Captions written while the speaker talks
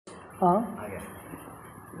हाँ,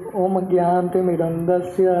 ओम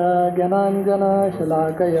ज्ञानतिमिरन्धस्य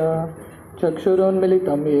ज्ञानाञ्जनशलाकया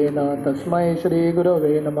चक्षुरुन्मिलितं येन तस्मै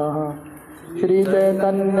श्रीगुरवे नमः।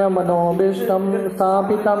 श्रीचैतन्यमनोभीष्टं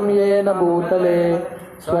स्थापितं येन भूतले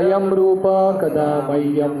स्वयं रूप कदा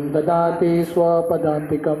मह्यं ददाति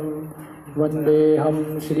स्वपदान्तिकं। वन्देऽहं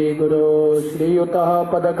श्रीगुरो श्रीयुतः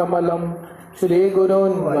पदकमलं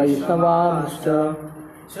श्रीगुरून् वैष्णवांश्च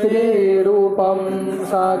श्रीरूपं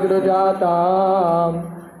साग्रजातां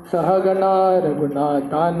सहगणा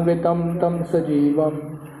रघुनाथान्वितं तं सजीवं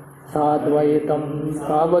साद्वैतं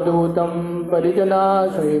सावधूतं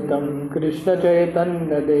परिजनासहितं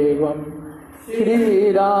कृष्णचैतन्यदेवं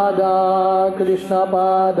श्रीराधा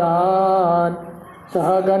कृष्णपादान्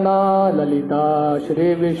सहगणा ललिता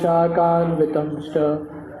श्रीविशाखान्वितंश्च।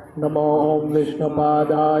 नमो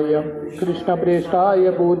विष्णुपादाय कृष्णप्रेष्ठाय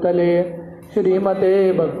भूतले श्रीमते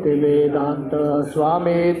भक्तिवेदांत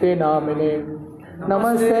स्वामीति नामिने।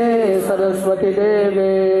 नमस्ते सरस्वती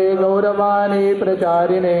देवे गौरवाणी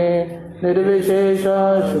प्रचारिणे निर्विशेष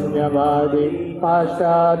शून्यवादी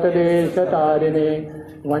पाश्चात्यदेशतारिणे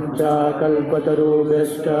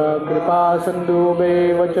वंचाकल्पतरुभ्यश्च कृपा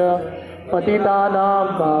सिन्धुभ्येव च पतितानां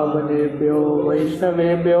पावनेभ्यो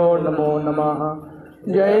वैष्णवेभ्यो नमो नमः।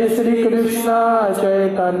 जय श्री कृष्ण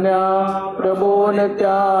चैतन्य प्रभु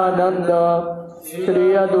नित्यानंद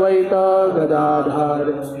श्री अद्वैत गदाधर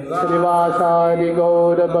श्रीवासादि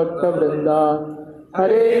गौर भक्त वृंदा।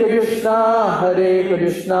 हरे कृष्णा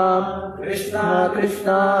कृष्णा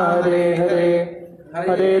कृष्णा हरे हरे,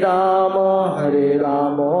 हरे राम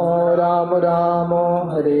राम राम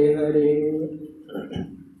हरे हरे।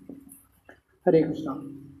 हरे कृष्णा।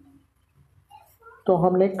 तो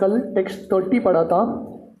हमने कल टेक्स्ट 30 पढ़ा था।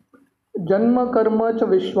 जन्म कर्म च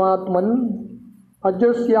विश्वात्मन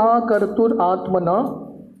अजस्या कर्तुर आत्मना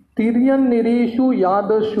तिर्यन निरीशु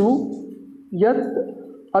यादशु यत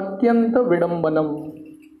अत्यंत विडंबनम।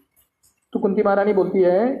 तो कुंती महारानी बोलती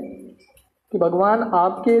है कि भगवान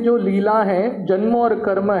आपके जो लीला है, जन्म और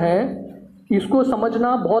कर्म है, इसको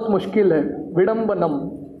समझना बहुत मुश्किल है। विडंबनम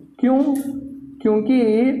क्यों? क्योंकि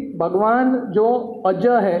भगवान जो अज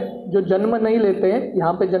है, जो जन्म नहीं लेते,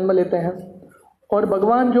 यहाँ पे जन्म लेते हैं, और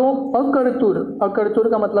भगवान जो अकर्तुर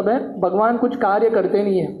का मतलब है भगवान कुछ कार्य करते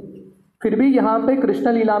नहीं है, फिर भी यहाँ पे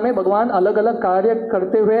कृष्ण लीला में भगवान अलग अलग कार्य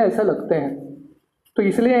करते हुए ऐसा लगते हैं। तो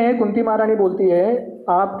इसलिए कुंती महारानी बोलती है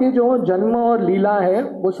आपके जो जन्म और लीला है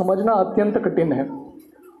वो समझना अत्यंत कठिन है।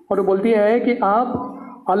 और वो बोलती है कि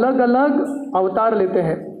आप अलग अलग अवतार लेते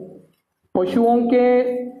हैं, पशुओं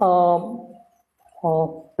के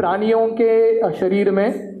प्राणियों के शरीर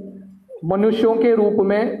में, मनुष्यों के रूप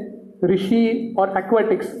में, ऋषि और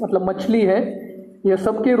एक्वाटिक्स मतलब मछली है, ये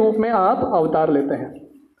सब के रूप में आप अवतार लेते हैं।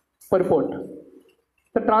 Purport: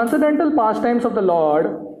 the transcendental pass times of the Lord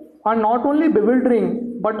are not only bewildering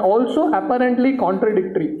but also apparently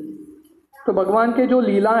contradictory. तो भगवान के जो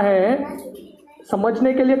लीला है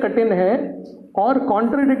समझने के लिए कठिन है और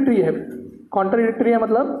कॉन्ट्रडिक्टरी है। कॉन्ट्रडिक्टरी है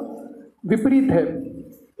मतलब विपरीत है।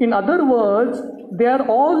 In other words, they are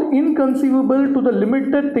all inconceivable to the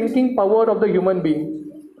limited thinking power of the human being.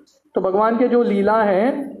 तो भगवान के जो लीला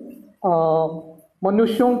है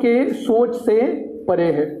मनुष्यों के सोच से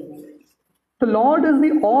परे है। The Lord is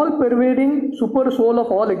the all-pervading super soul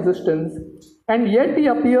of all existence, and yet He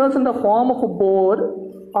appears in the form of a boar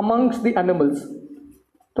amongst the animals.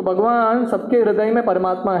 तो भगवान सबके हृदय में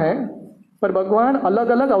परमात्मा है, पर भगवान अलग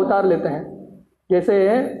अलग अवतार लेते हैं। जैसे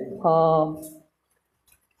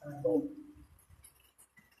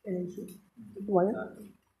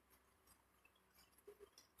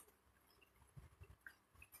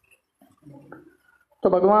तो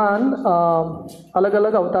भगवान अलग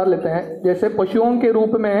अलग अवतार लेते हैं। जैसे पशुओं के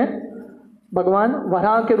रूप में भगवान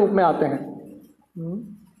वराह के रूप में आते हैं,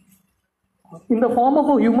 in the form of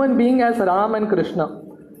a human being as Ram and Krishna.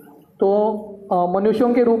 तो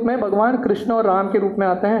मनुष्यों के रूप में भगवान कृष्ण और राम के रूप में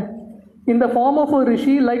आते हैं। In the form of a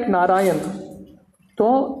Rishi like Narayan,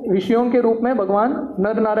 तो ऋषियों के रूप में भगवान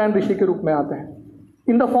नर नारायण ऋषि के रूप में आते हैं।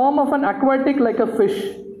 In the form of an aquatic like a fish,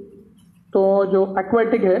 तो जो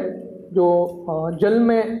एक्वाटिक है, जो जल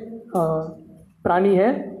में प्राणी है,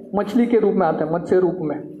 मछली के रूप में आते हैं, मत्स्य रूप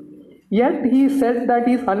में। Yet he said that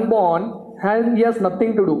he is unborn, he has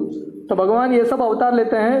nothing to do. तो भगवान ये सब अवतार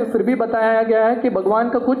लेते हैं, फिर भी बताया गया है कि भगवान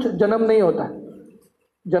का कुछ जन्म नहीं होता है।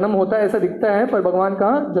 जन्म होता है ऐसा दिखता है, पर भगवान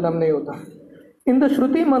का जन्म नहीं होता। इन द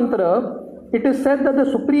श्रुति मंत्र it is said that the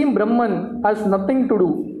supreme Brahman has nothing to do.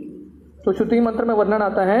 तो श्रुति मंत्र में वर्णन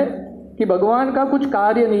आता है कि भगवान का कुछ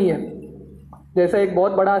कार्य नहीं है। जैसे एक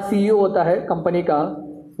बहुत बड़ा CEO होता है कंपनी का,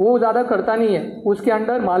 वो ज़्यादा करता नहीं है, उसके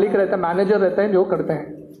अंडर मालिक रहता है, मैनेजर रहते हैं जो करते हैं।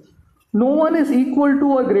 No one is equal to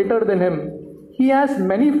or greater than him. He has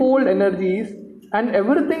manifold energies and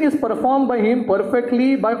everything is performed by him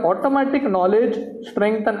perfectly by automatic knowledge,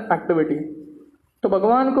 strength and activity. तो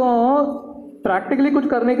भगवान को प्रैक्टिकली कुछ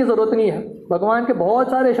करने की ज़रूरत नहीं है, भगवान के बहुत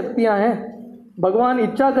सारे शक्तियाँ हैं, भगवान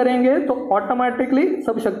इच्छा करेंगे तो ऑटोमेटिकली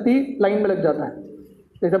सब शक्ति लाइन में लग जाता है।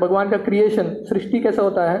 जैसे भगवान का क्रिएशन, सृष्टि कैसा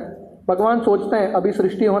होता है, भगवान सोचते हैं अभी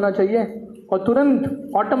सृष्टि होना चाहिए और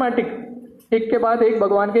तुरंत ऑटोमेटिक एक के बाद एक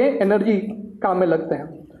भगवान के एनर्जी काम में लगते हैं।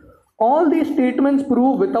 All these statements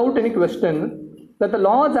prove without any question that the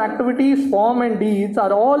Lord's activities, form and deeds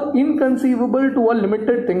are all inconceivable to a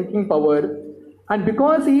limited thinking power, and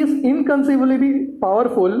because he is inconceivably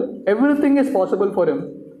powerful, everything is possible for him.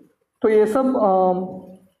 तो ये सब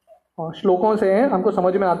श्लोकों से हमको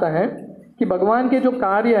समझ में आता है कि भगवान के जो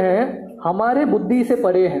कार्य हैं हमारे बुद्धि से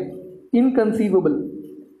परे हैं, इनकंसीवेबल,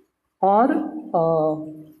 और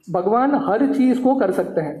भगवान हर चीज को कर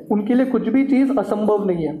सकते हैं, उनके लिए कुछ भी चीज असंभव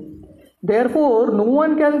नहीं है। Therefore, no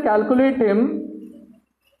one can calculate him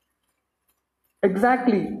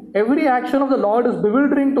exactly. Every action of the Lord is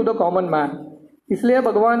bewildering to the common man. इसलिए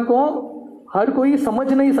भगवान को हर कोई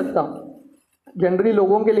समझ नहीं सकता, जनरली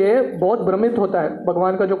लोगों के लिए बहुत भ्रमित होता है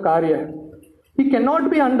भगवान का जो कार्य है। He cannot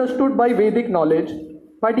be understood by Vedic knowledge,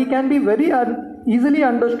 but he can be very easily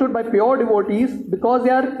understood by pure devotees because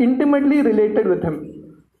they are intimately related with him.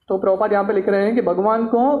 तो प्रभुपाद यहाँ पे लिख रहे हैं कि भगवान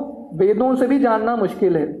को वेदों से भी जानना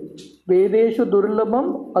मुश्किल है। वेदेषु दुर्लभम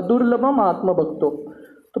अदुर्लभम आत्मभक्तो,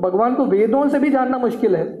 तो भगवान को वेदों से भी जानना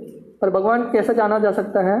मुश्किल है, पर भगवान कैसे जाना जा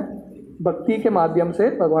सकता है, भक्ति के माध्यम से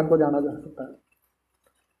भगवान को जाना जा सकता है।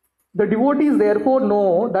 The devotees therefore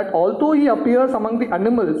know that although he appears among the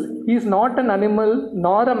animals, he is not an animal,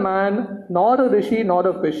 nor a man, nor a rishi, nor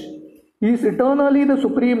a fish. He is eternally the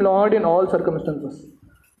supreme Lord in all circumstances.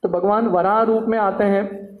 तो भगवान वराह रूप में आते हैं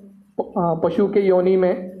पशु के योनि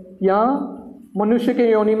में, या मनुष्य के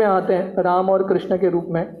योनि में आते हैं राम और कृष्ण के रूप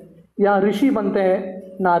में, या ऋषि बनते हैं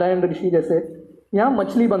नारायण ऋषि जैसे, या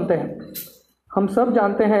मछली बनते हैं। हम सब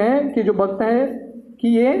जानते हैं कि जो भक्त हैं कि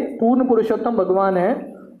ये पूर्ण पुरुषोत्तम भगवान है,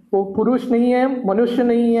 वो पुरुष नहीं है, मनुष्य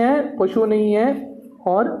नहीं है, पशु नहीं है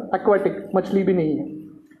और एक्वाटिक मछली भी नहीं है।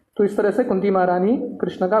 तो इस तरह से कुंती महारानी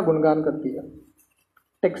कृष्ण का गुणगान करती है।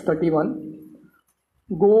 टेक्स्ट 31।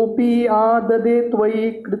 गोपी आददे त्वयि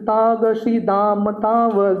कृतागसी दाम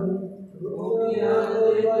तावद्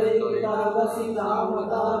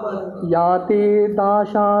याते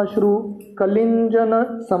दाशाश्रु कलिंजन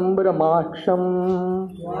संभ्रमाक्षम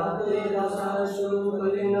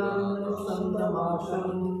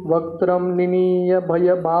वक्त्रम निनीय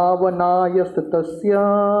भय भावनाय स्थितस्य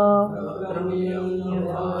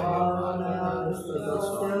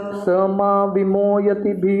स मा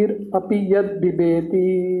विमोयति भीर अपि यद् बिभेति।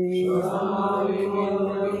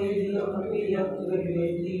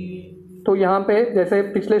 तो यहाँ पे जैसे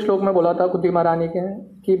पिछले श्लोक में बोला था कुंती महारानी के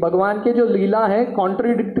कि भगवान के जो लीला है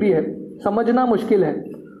कॉन्ट्रडिक्टरी है, समझना मुश्किल है,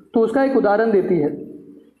 तो उसका एक उदाहरण देती है।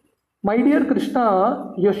 My dear Krishna,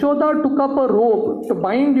 Yashoda took up a rope to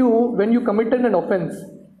bind you when you committed an offense,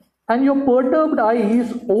 and your perturbed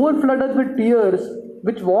eyes overflooded with tears,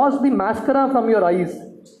 which washed the mascara from your eyes,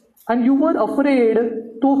 and you were afraid,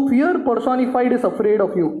 though fear personified is afraid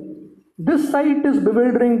of you. This sight is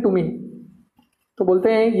bewildering to me. तो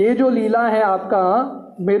बोलते हैं ये जो लीला है आपका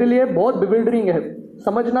मेरे लिए बहुत बिविल्डरिंग है,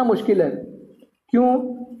 समझना मुश्किल है। क्यों?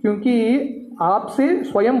 क्योंकि आपसे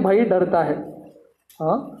स्वयं भय डरता है।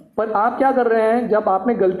 हाँ, पर आप क्या कर रहे हैं, जब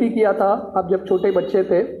आपने गलती किया था, आप जब छोटे बच्चे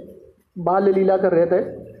थे, बाल लीला कर रहे थे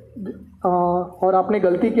और आपने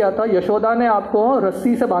गलती किया था, यशोदा ने आपको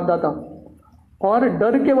रस्सी से बांधा था और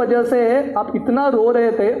डर के वजह से आप इतना रो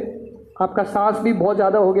रहे थे, आपका सांस भी बहुत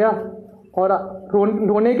ज़्यादा हो गया और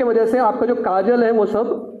रोने के वजह से आपका जो काजल है वो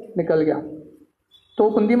सब निकल गया। तो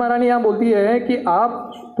कुंती महारानी यहाँ बोलती है कि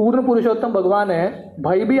आप पूर्ण पुरुषोत्तम भगवान हैं,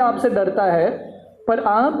 भय भी आपसे डरता है, पर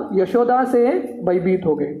आप यशोदा से भयभीत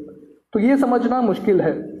हो गए। तो ये समझना मुश्किल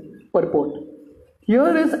है। Purport,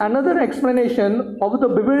 here is another explanation of the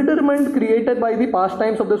bewilderment created by the past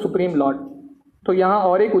times of the supreme lord. तो यहाँ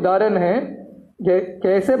और एक उदाहरण है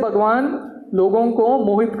कैसे भगवान लोगों को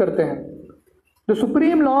मोहित करते हैं। The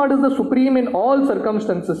supreme lord is the supreme in all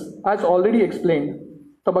circumstances as already explained.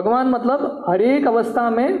 तो भगवान मतलब हर एक अवस्था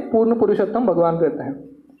में पूर्ण पुरुषोत्तम भगवान रहते हैं।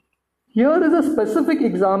 Here is a specific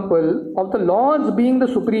example of the lord's being the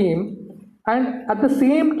supreme and at the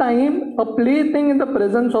same time a plaything in the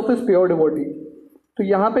presence of his pure devotee. तो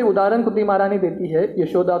यहाँ पे उदाहरण कुंती महारानी देती है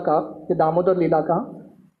यशोदा का, ये दामोदर लीला का,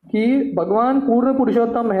 कि भगवान पूर्ण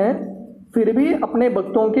पुरुषोत्तम है फिर भी अपने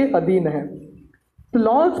भक्तों के अधीन है। The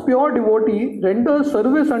lord's pure devotee renders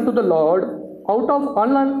service unto the lord out of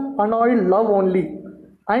unalloyed love only,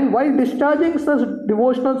 And while discharging such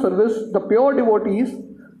devotional service, the pure devotees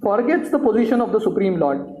forgets the position of the Supreme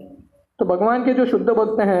Lord. तो भगवान के जो शुद्ध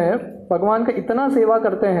भक्त हैं, भगवान का इतना सेवा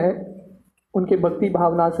करते हैं उनके भक्ति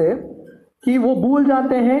भावना से कि वो भूल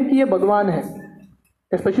जाते हैं कि ये भगवान है।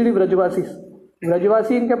 स्पेशली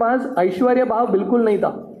व्रजवासी इनके पास ऐश्वर्य भाव बिल्कुल नहीं था।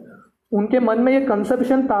 उनके मन में ये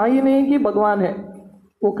कंसेप्शन था ही नहीं कि भगवान है।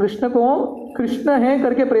 वो कृष्ण को कृष्ण है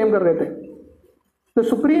करके प्रेम कर रहे थे। The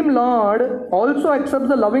supreme Lord also accept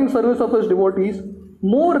the loving service of his devotees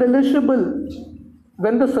more रिलेशेबल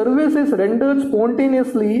when the service is rendered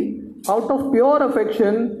spontaneously out of pure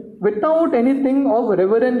affection without anything of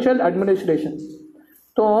reverential administration.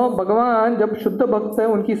 तो भगवान जब शुद्ध भक्त है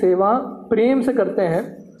उनकी सेवा प्रेम से करते हैं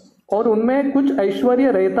और उनमें कुछ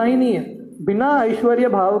ऐश्वर्य रहता ही नहीं है, बिना ऐश्वर्य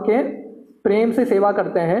भाव के प्रेम से सेवा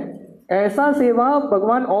करते हैं। ऐसा सेवा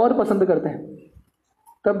भगवान और पसंद करते हैं।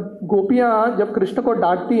 तब गोपियाँ जब कृष्ण को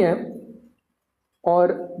डांटती हैं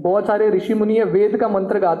और बहुत सारे ऋषि मुनि वेद का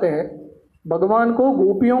मंत्र गाते हैं, भगवान को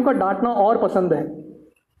गोपियों का डांटना और पसंद है,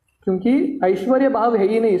 क्योंकि ऐश्वर्य भाव है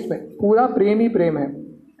ही नहीं इसमें, पूरा प्रेम ही प्रेम है।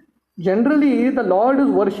 Generally the Lord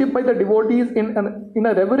is worshipped by the devotees in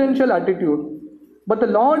a reverential attitude, but the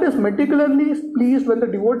Lord is meticulously pleased when the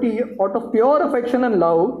devotee, out of pure affection and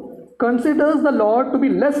love, considers the Lord to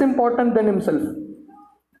be less important than himself.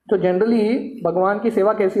 तो generally भगवान की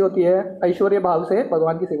सेवा कैसी होती है? ऐश्वर्य भाव से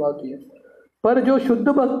भगवान की सेवा होती है। पर जो शुद्ध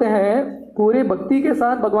भक्त हैं पूरे भक्ति के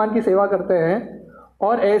साथ भगवान की सेवा करते हैं,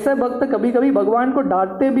 और ऐसे भक्त कभी कभी भगवान को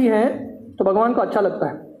डांटते भी हैं तो भगवान को अच्छा लगता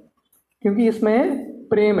है, क्योंकि इसमें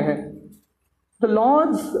प्रेम है। The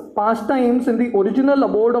Lord's pastimes in the original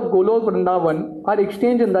abode of Golok Vrindavan are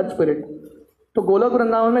exchanged in that spirit. तो गोलोक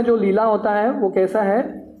वृंदावन में जो लीला होता है वो कैसा है?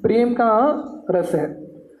 प्रेम का रस है।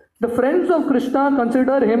 The friends of Krishna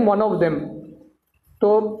consider him one of them. तो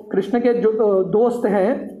कृष्ण के जो दोस्त हैं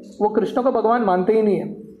वो कृष्ण को भगवान मानते ही नहीं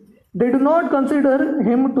है। They do not consider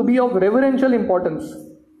him to be of reverential importance.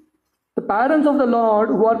 The parents of the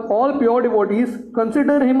Lord, who are all pure devotees,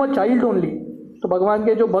 consider him a child only. तो भगवान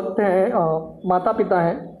के जो भक्त हैं, माता पिता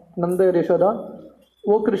हैं नंद यशोदा,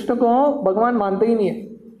 वो कृष्ण को भगवान मानते ही नहीं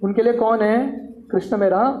है। उनके लिए कौन है? कृष्ण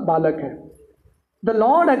मेरा बालक है। The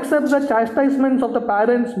Lord accepts the चास्टाइजमेंट्स of the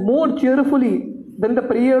parents more cheerfully then the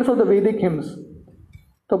prayers of the वैदिक हिम्स।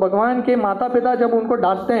 तो भगवान के माता पिता जब उनको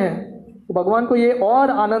डांटते हैं तो भगवान को ये और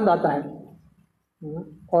आनंद आता है।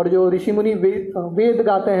 और जो ऋषि मुनि वेद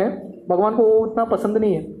गाते हैं भगवान को वो उतना पसंद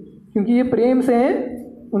नहीं है, क्योंकि ये प्रेम से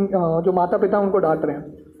जो माता पिता उनको डांट रहे हैं।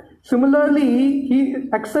 Similarly he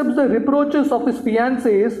accepts the रिप्रोचेस of his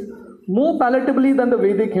फियांसेस more पैलेटेबली then the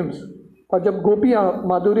वैदिक हिम्स। और जब गोपियाँ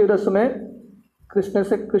माधुर्य रस में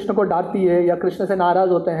कृष्ण को डांटती है या कृष्ण से नाराज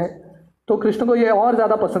होते हैं तो कृष्ण को ये और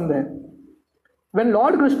ज़्यादा पसंद है। When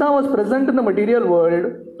Lord Krishna was present in the material world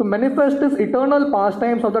to manifest his eternal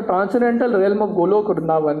pastimes of the transcendental realm of Golok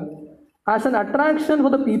Vrindavan as an attraction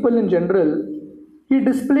for the people in general, he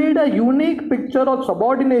displayed a unique picture of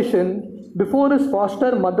subordination before his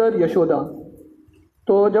foster mother Yashoda.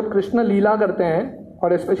 तो जब कृष्ण लीला करते हैं,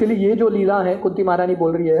 और specially ये जो लीला है कुंती महारानी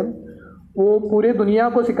बोल रही है, वो पूरे दुनिया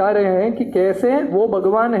को सिखा रहे हैं कि कैसे वो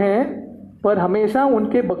भगवान हैं पर हमेशा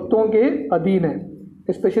उनके भक्तों के अधीन है,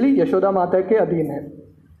 स्पेशली यशोदा माता के अधीन है।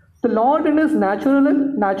 The Lord in his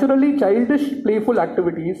naturally childish playful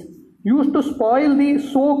activities used to spoil the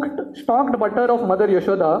stocked butter of Mother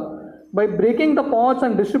Yashoda by breaking the pots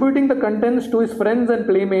and distributing the contents to his friends and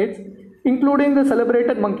playmates, including the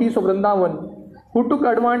celebrated monkeys of Vrindavan, who took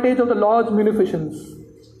advantage of the Lord's munificence.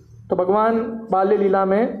 तो भगवान बाल्य लीला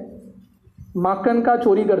में माखन का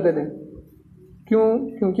चोरी करते थे। क्यों?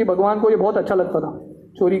 क्योंकि भगवान को ये बहुत अच्छा लगता था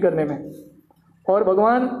चोरी करने में, और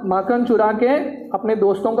भगवान माखन चुरा के अपने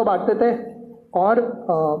दोस्तों को बांटते थे, और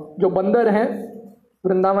जो बंदर हैं,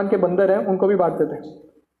 वृंदावन के बंदर हैं, उनको भी बांटते थे।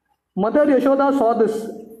 Mother Yashoda saw this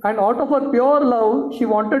and out of her pure love she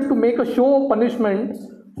wanted to make a show of punishment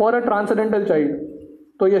for a transcendental child.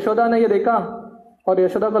 तो यशोदा ने ये देखा और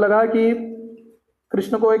यशोदा को लगा कि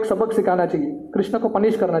कृष्ण को एक सबक सिखाना चाहिए, कृष्ण को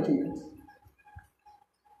पनिश करना चाहिए।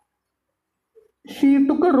 She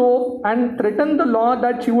took a rope and threatened the Lord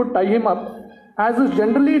that she would tie him up, as is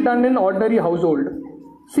generally done in ordinary household.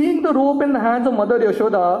 Seeing the rope in the hands of Mother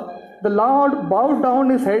Yashoda, the Lord bowed down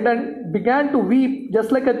his head and began to weep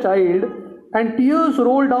just like a child, and tears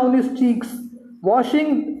rolled down his cheeks, washing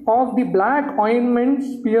off the black ointment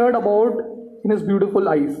smeared about in his beautiful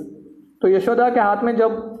eyes. तो यशोदा के हाथ में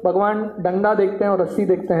जब भगवान डंडा देखते हैं और रस्सी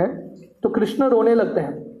देखते हैं तो कृष्ण रोने लगते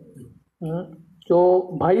हैं। जो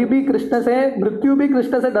भाई भी कृष्ण से, मृत्यु भी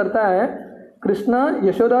कृष्ण से डरता है, कृष्ण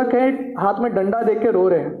यशोदा के हाथ में डंडा देख के रो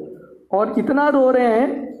रहे हैं, और इतना रो रहे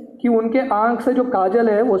हैं कि उनके आंख से जो काजल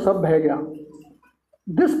है वो सब बह गया।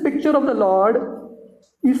 This picture of the Lord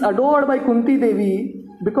is adored by Kunti Devi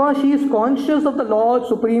because she is conscious of the Lord's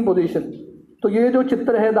supreme position. तो ये जो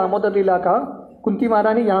चित्र है दामोदर लीला का, कुंती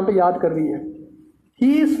महारानी यहाँ पे याद कर रही है. He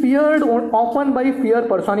is feared often by fear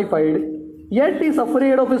personified, yet is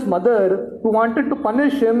afraid of his mother who wanted to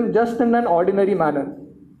punish him just in an ordinary manner.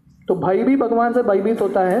 तो भाई भी भगवान से भयभीत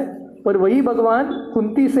होता है, पर वही भगवान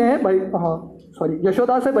कुंती से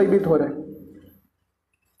यशोदा से भयभीत हो रहे हैं.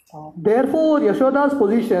 Therefore, Yashoda's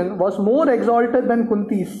position was more exalted than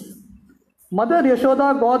Kunti's. Mother Yashoda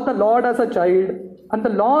got the Lord as a child, and the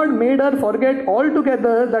Lord made her forget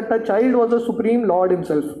altogether that the child was the supreme Lord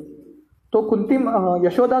himself. तो कुंती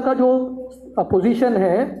यशोदा का जो position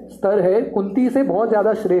है, स्तर है, कुंती से बहुत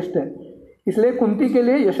ज़्यादा श्रेष्ठ है. इसलिए कुंती के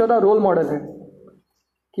लिए यशोदा रोल मॉडल है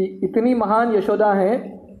कि इतनी महान यशोदा है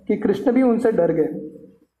कि कृष्ण भी उनसे डर गए.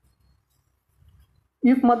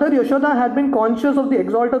 If Mother Yashoda had been conscious of the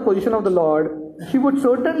exalted position of the Lord, she would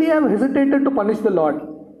certainly have hesitated to punish the Lord.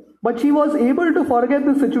 But she was able to forget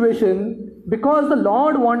the situation because the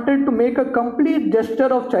Lord wanted to make a complete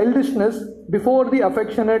gesture of childishness before the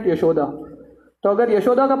affectionate Yashoda. तो अगर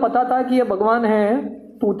यशोदा का पता था कि ये भगवान है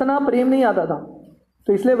तो उतना प्रेम नहीं आता था.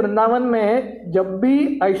 तो इसलिए वृंदावन में जब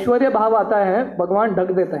भी ऐश्वर्य भाव आता है भगवान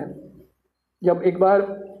ढक देते हैं. जब एक बार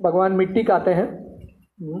भगवान मिट्टी खाते हैं,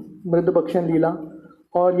 मृदभक्षण लीला,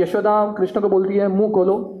 और यशोदा कृष्ण को बोलती है मुंह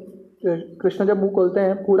खोलो. कृष्ण जब मुंह खोलते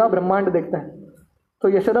हैं पूरा ब्रह्मांड देखते हैं. तो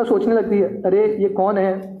यशोदा सोचने लगती है, अरे ये कौन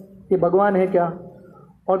है, ये भगवान है क्या.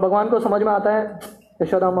 और भगवान को समझ में आता है,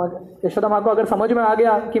 यशोदा माँ को अगर समझ में आ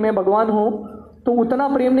गया कि मैं भगवान हूँ तो उतना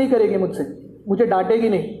प्रेम नहीं करेगी मुझसे, मुझे डांटेगी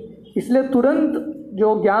नहीं. इसलिए तुरंत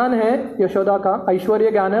जो ज्ञान है यशोदा का,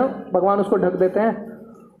 ऐश्वर्य ज्ञान है, भगवान उसको ढक देते हैं.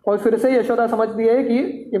 और फिर से यशोदा समझती है कि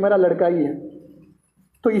ये मेरा लड़का ही है.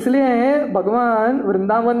 तो इसलिए भगवान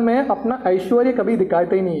वृंदावन में अपना ऐश्वर्य कभी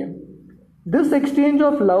दिखाते ही नहीं है. This exchange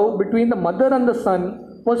of love between the mother and the son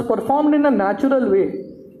was performed in a natural way,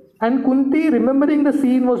 and Kunti remembering the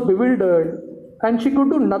scene was bewildered and she could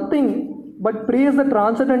do nothing but praise the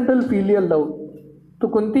transcendental filial love. तो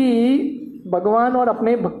कुंती भगवान और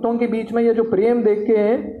अपने भक्तों के बीच में ये जो प्रेम देख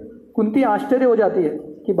के कुंती आश्चर्य हो जाती है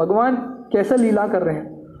कि भगवान कैसे लीला कर रहे हैं.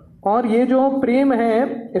 और ये जो प्रेम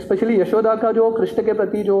है, स्पेशली यशोदा का जो कृष्ण के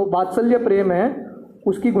प्रति जो वात्सल्य प्रेम है,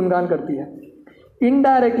 उसकी गुणगान करती है.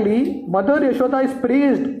 Indirectly mother Yashoda is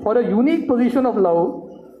praised for a unique position of love,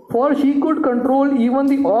 for she could control even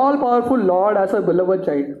the all powerful lord as a beloved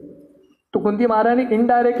child. तो कुंती महारानी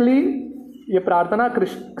इनडायरेक्टली ये प्रार्थना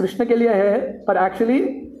कृष्ण के लिए है, पर एक्चुअली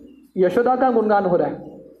यशोदा का गुणगान हो रहा है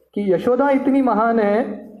कि यशोदा इतनी महान है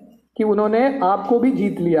कि उन्होंने आपको भी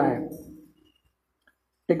जीत लिया है.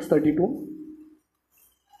 टेक्स्ट 32.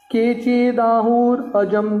 केचिदाहुर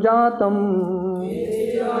अजम जातम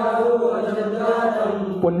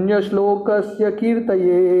पुण्यश्लोकस्य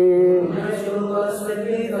कीर्तये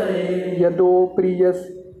यदो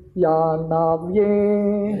प्रियस्या नाव्ये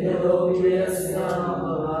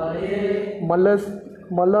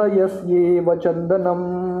मलयस्येव Chandanam.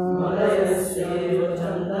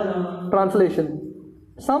 Translation.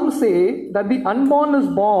 Some say that the unborn is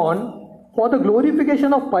born for the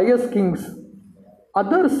glorification of pious kings.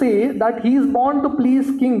 Others say that he is born to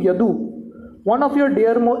please King Yadu, one of your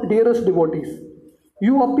dearest devotees.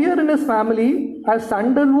 You appear in his family as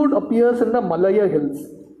sandalwood appears in the Malaya hills.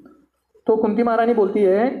 तो कुंती महारानी बोलती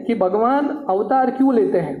है कि भगवान अवतार क्यों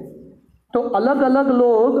लेते हैं. तो अलग अलग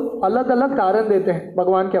लोग अलग अलग कारण देते हैं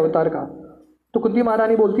भगवान के अवतार का. तो कुंती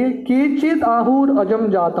महारानी बोलती है केचित आहुर अजम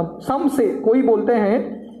जातम. सम से कोई बोलते हैं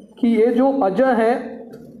कि ये जो अज है,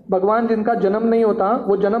 भगवान जिनका जन्म नहीं होता,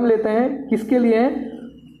 वो जन्म लेते हैं किसके लिए,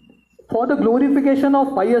 for the glorification of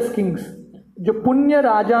pious kings. जो पुण्य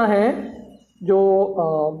राजा हैं, जो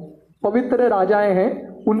पवित्र राजाएं हैं,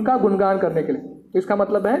 उनका गुणगान करने के लिए. इसका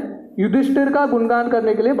मतलब है युधिष्ठिर का गुणगान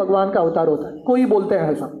करने के लिए भगवान का अवतार होता है. कोई बोलते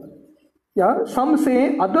हैं ऐसा. या सम say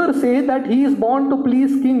other say that he is born to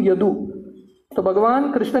please king Yadu. तो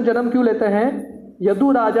भगवान कृष्ण जन्म क्यों लेते हैं,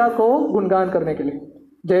 यदु राजा को गुणगान करने के लिए.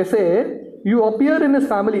 जैसे you appear in his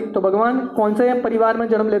family, तो भगवान कौन से परिवार में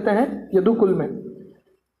जन्म लेते हैं, यदु कुल में.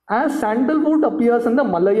 As sandalwood appears in the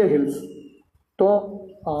Malay hills. तो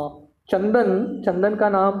चंदन का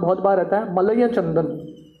नाम बहुत बार आता है मलय चंदन.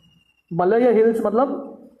 मलय हिल्स मतलब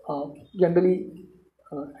generally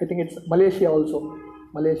I think it's Malaysia also,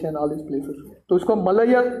 Malaysia and all this places. तो उसको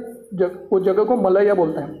मलय, वो जगह को मलय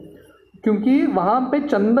बोलते हैं क्योंकि वहाँ पे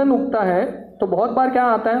चंदन उगता है. तो बहुत बार क्या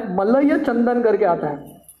आता है, मलय चंदन करके आता है.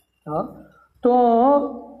 हाँ, तो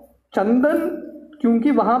चंदन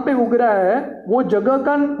क्योंकि वहाँ पे उग रहा है, वो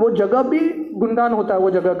जगह भी गुणगान होता है वो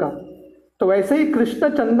जगह का. तो वैसे ही कृष्ण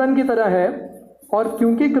चंदन की तरह है और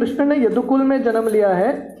क्योंकि कृष्ण ने यदुकुल में जन्म लिया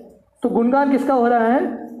है तो गुणगान किसका हो रहा है?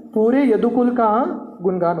 पूरे यदुकुल का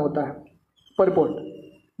गुणगान होता है। Purport,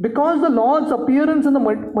 because the Lord's appearance in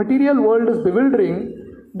the material world is bewildering,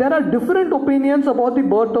 there are different opinions about the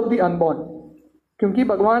birth of the unborn. क्योंकि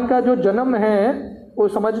भगवान का जो जन्म है वो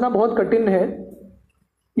समझना बहुत कठिन है,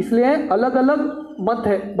 इसलिए अलग अलग मत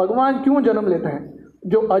है भगवान क्यों जन्म लेते हैं।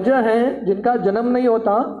 जो अजय हैं, जिनका जन्म नहीं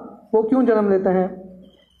होता, वो क्यों जन्म लेते हैं?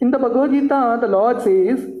 In the Bhagavad Gita the lord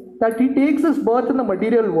says that he takes his birth in the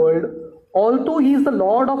material world also he is the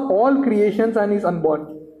lord of all creations and is unborn.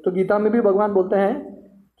 तो गीता में भी भगवान बोलते हैं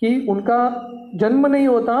कि उनका जन्म नहीं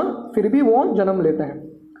होता फिर भी वो जन्म लेते हैं।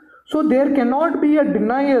 So there cannot be a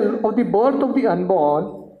denial of the birth of the unborn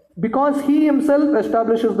because he himself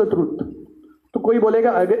establishes the truth. तो कोई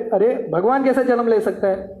बोलेगा अरे भगवान कैसे जन्म ले सकता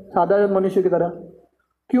है साधारण मनुष्य की तरह?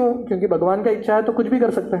 क्यों? क्योंकि भगवान का इच्छा है तो कुछ भी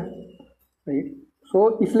कर सकते हैं, राइट?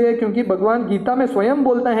 सो इसलिए क्योंकि भगवान गीता में स्वयं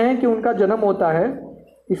बोलते हैं कि उनका जन्म होता है,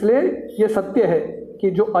 इसलिए ये सत्य है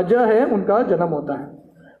कि जो अजय है उनका जन्म होता है।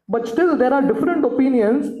 But still there are different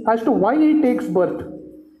opinions as to why he takes birth.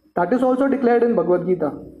 That is also declared in Bhagavad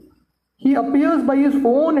Gita. He appears by his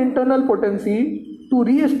own internal potency to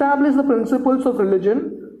re-establish the principles of religion,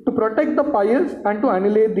 to protect the pious and to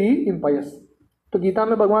annihilate the impious. तो गीता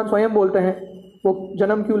में भगवान स्वयं बोलते हैं वो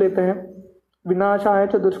जन्म क्यों लेते हैं? विनाशाय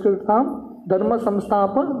च दुष्कृताम धर्म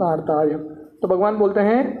संस्थापनार्थाय। तो भगवान बोलते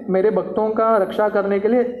हैं मेरे भक्तों का रक्षा करने के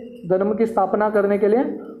लिए, धर्म की स्थापना करने के लिए,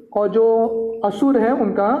 और जो असुर है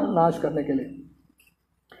उनका नाश करने के लिए।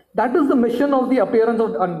 That is the mission of the appearance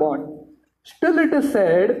of the unborn. Still it is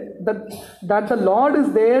said that the Lord is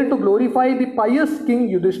there to glorify the pious king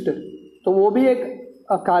Yudhishthir. तो वो भी एक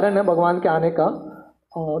कारण है भगवान के आने का,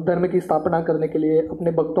 धर्म की स्थापना करने के लिए,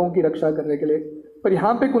 अपने भक्तों की रक्षा करने के लिए। पर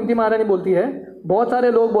यहाँ पे कुंती महारानी बोलती है, बहुत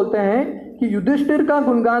सारे लोग बोलते हैं कि युधिष्ठिर का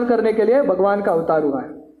गुणगान करने के लिए भगवान का अवतार हुआ है।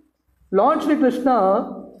 Lord Shri Krishna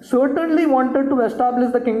certainly wanted to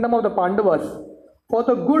establish the kingdom of the Pandavas for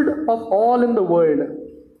the good of all in the world.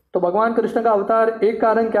 तो भगवान कृष्ण का अवतार एक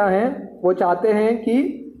कारण क्या है? वो चाहते हैं कि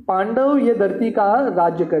पांडव ये धरती का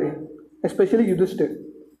राज्य करें, specially Yudhishthir.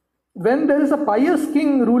 When there is a pious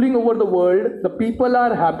king ruling over the world, the people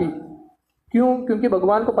are happy. क्यों? क्योंकि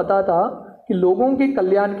भगवान को पता था कि लोगों के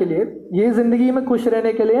कल्याण के लिए, ये जिंदगी में खुश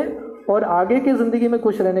रहने के लिए और आगे के जिंदगी में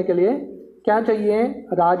खुश रहने के लिए क्या चाहिए?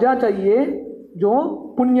 राजा चाहिए जो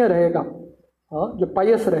पुण्य रहेगा, जो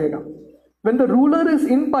पायस रहेगा। When the ruler is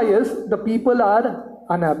impious, the people are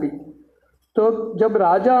unhappy. तो जब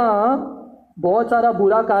राजा बहुत सारा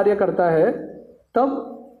बुरा कार्य करता है तब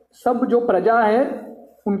सब जो प्रजा है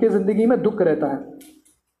उनके जिंदगी में दुख रहता है।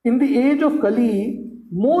 In the age of Kali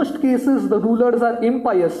most cases the rulers are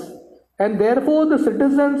impious and therefore the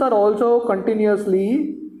citizens are also continuously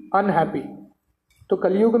unhappy. तो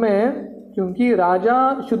कलयुग में क्योंकि राजा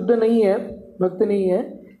शुद्ध नहीं है, भक्त नहीं है,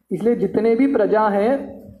 इसलिए जितने भी प्रजा हैं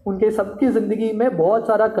उनके सबकी ज़िंदगी में बहुत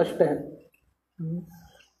सारा कष्ट है।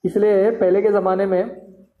 इसलिए पहले के ज़माने में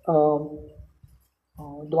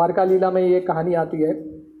द्वारका लीला में ये कहानी आती है,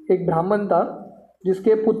 एक ब्राह्मण था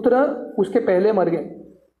जिसके पुत्र उसके पहले मर गए।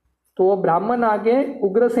 तो वो ब्राह्मण आके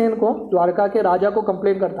उग्रसेन को, द्वारका के राजा को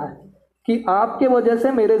कंप्लेन करता है कि आपके वजह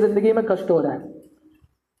से मेरे ज़िंदगी में कष्ट हो रहा है,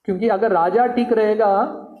 क्योंकि अगर राजा ठीक रहेगा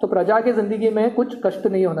तो प्रजा की ज़िंदगी में कुछ कष्ट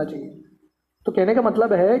नहीं होना चाहिए। तो कहने का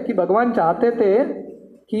मतलब है कि भगवान चाहते थे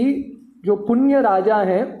कि जो पुण्य राजा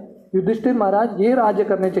हैं युधिष्ठिर महाराज, ये राज्य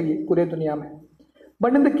करने चाहिए पूरे दुनिया में।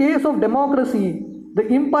 But in the case of democracy the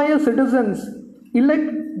impious citizens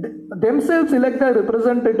themselves elect their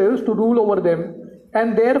representatives to rule over them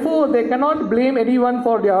and therefore they cannot blame anyone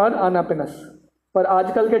for their unhappiness. पर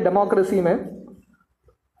आजकल के डेमोक्रेसी में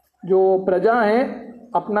जो प्रजा है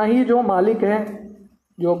अपना ही जो मालिक है,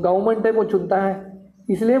 जो गवर्नमेंट है वो चुनता है,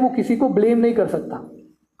 इसलिए वो किसी को ब्लेम नहीं कर सकता,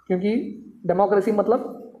 क्योंकि डेमोक्रेसी मतलब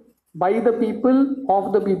by the people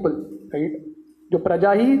of the people, right? जो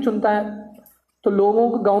प्रजा ही चुनता है, तो लोगों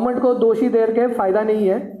को, गवर्नमेंट को दोषी दे के फायदा नहीं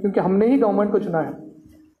है, क्योंकि हमने ही गवर्नमेंट को चुना है।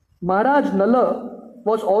 महाराज नल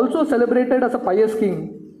was also celebrated as a pious king,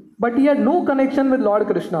 but he had no connection with Lord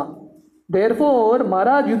Krishna. Therefore,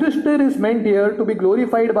 Maharaj Yudhishthir is meant here to be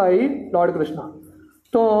glorified by Lord Krishna.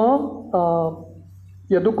 तो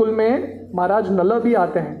यदुकुल में महाराज नल भी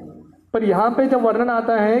आते हैं, पर यहाँ पे जब वर्णन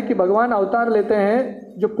आता है कि भगवान अवतार लेते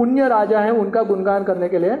हैं जो पुण्य राजा हैं उनका गुणगान करने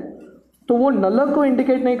के लिए, तो वो नल को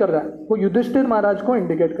इंडिकेट नहीं कर रहा है, वो युधिष्ठिर महाराज को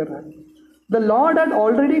इंडिकेट कर रहा है। The Lord had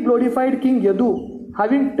already glorified king Yadu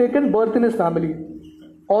having taken birth in his family.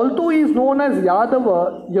 Although he is known as Yadava,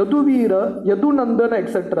 Yaduvira, Yadunandana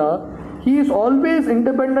etc., he is always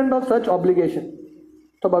independent of such obligation.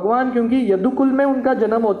 तो भगवान क्योंकि यदुकुल में उनका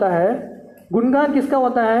जन्म होता है, गुणगान किसका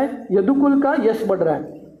होता है? यदुकुल का यश बढ़ रहा है।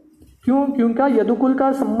 क्यों? क्योंकि यदुकुल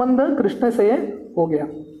का संबंध कृष्ण से हो गया,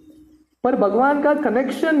 पर भगवान का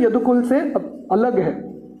कनेक्शन यदुकुल से अलग है।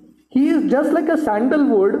 He is just like a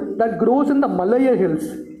sandalwood that grows in the Malay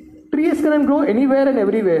hills. Trees can grow anywhere and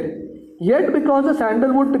everywhere, yet because the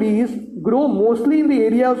sandalwood trees grow mostly in the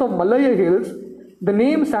areas of Malaya hills, the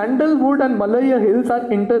name sandalwood and Malaya hills are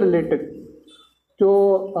interrelated. जो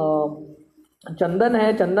चंदन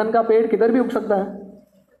है, चंदन का पेड़ किधर भी उग सकता है,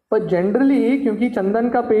 पर जनरली क्योंकि चंदन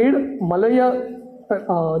का पेड़ मलय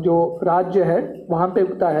जो राज्य है वहाँ पे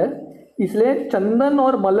उगता है, इसलिए चंदन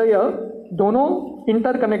और मलय दोनों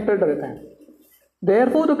इंटरकनेक्टेड रहते हैं।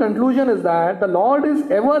 Therefore the conclusion is that the Lord is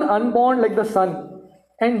ever unborn like the sun,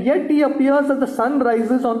 and yet he appears as the sun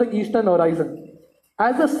rises on the eastern horizon.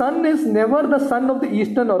 As the sun is never the son of the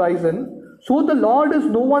eastern horizon, so the Lord is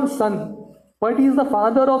no one's son, but he is the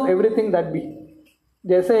father of everything that be.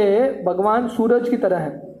 जैसे भगवान सूरज की तरह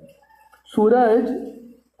है। सूरज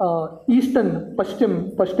eastern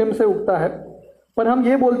पश्चिम से उगता है, पर हम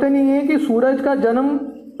ये बोलते नहीं है कि सूरज का जन्म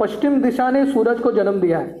पश्चिम दिशा ने सूरज को जन्म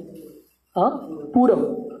दिया है। हाँ,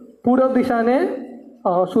 पूर्व दिशा ने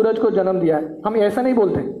सूरज को जन्म दिया है, हम ऐसा नहीं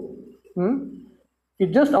बोलते।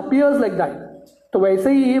 It just appears like that. तो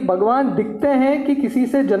वैसे ही भगवान दिखते हैं कि किसी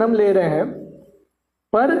से जन्म ले रहे हैं,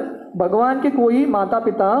 पर भगवान के कोई माता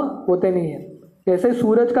पिता होते नहीं है, जैसे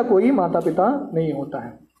सूरज का कोई माता पिता नहीं होता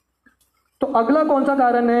है। तो अगला कौन सा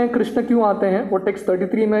कारण है कृष्ण क्यों आते हैं, वो टेक्स्ट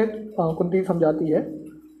 33 में कुंती समझाती है।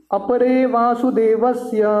 अपरे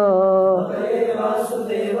वासुदेवस्य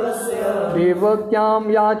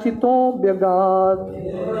देवक्यां याचितो व्यगात्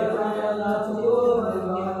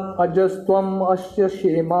अजस्त्वम् अस्य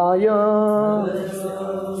क्षेमाय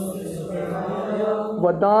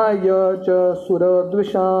वदाय च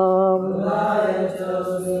सुरद्विषाम्।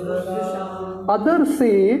 Others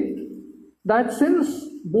say that since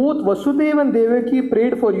both Vasudeva and Devaki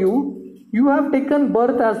prayed for you, you have taken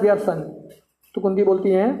birth as their son. तो कुंती बोलती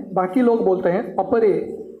हैं, बाकी लोग बोलते हैं अपरे,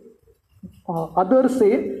 अदर से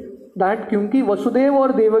दैट क्योंकि वसुदेव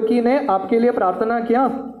और देवकी ने आपके लिए प्रार्थना किया,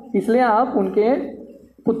 इसलिए आप उनके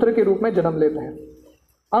पुत्र के रूप में जन्म लेते हैं।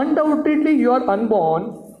 Undoubtedly you are unborn,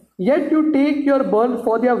 yet you take your birth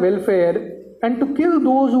for their welfare and to kill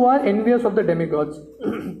those who are envious of the demigods.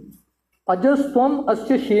 अजस्त्वम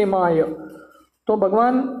अस्य क्षेमाय। तो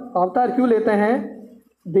भगवान अवतार क्यों लेते हैं?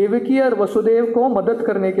 देवकी और वसुदेव को मदद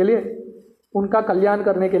करने के लिए, उनका कल्याण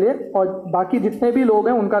करने के लिए, और बाकी जितने भी लोग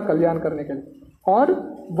हैं उनका कल्याण करने के लिए। और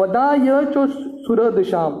वदाय चो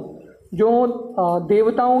सुरदिशाम, जो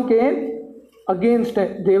देवताओं के अगेंस्ट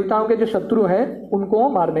है, देवताओं के जो शत्रु हैं उनको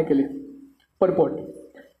मारने के लिए। Purport,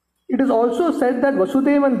 it is also said that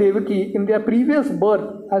Vasudev and Devaki in their previous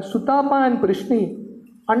birth as Sutapa and Krishni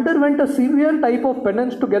underwent a severe type of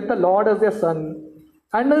penance to get the Lord as their son,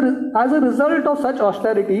 and as a result of such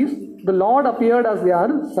austerities the Lord appeared as their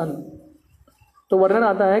son. तो वर्णन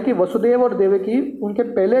आता है कि वसुदेव और देवकी उनके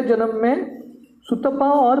पहले जन्म में सुतपा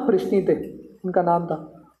और प्रश्नी थे, उनका नाम था,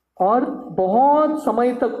 और बहुत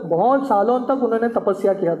समय तक, बहुत सालों तक उन्होंने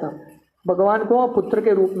तपस्या किया था भगवान को पुत्र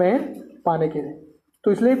के रूप में पाने के लिए।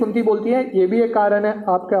 तो इसलिए कुंती बोलती है ये भी एक कारण है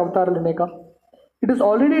आपके अवतार लेने का। It is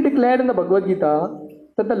already declared in the Bhagavad Gita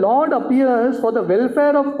that the Lord appears for the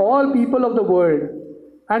welfare of all people of the world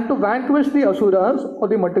and to vanquish the asuras or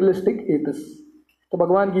the materialistic atheists. तो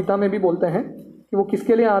भगवान गीता में भी बोलते हैं कि वो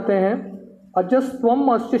किसके लिए आते हैं?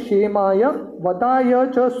 अजस्त्वम अस्य क्षेमाय वदाय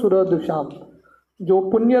च सुरदुषाम। जो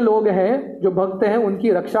पुण्य लोग हैं, जो भक्त हैं,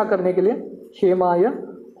 उनकी रक्षा करने के लिए क्षेमाय,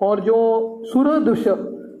 और जो सुरदुष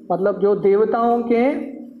मतलब जो देवताओं के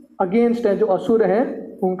अगेंस्ट हैं, जो असुर हैं,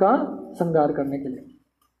 उनका संहार करने के लिए।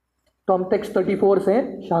 तो हम टेक्स्ट 34 से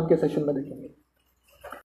शाम के सेशन में देखेंगे।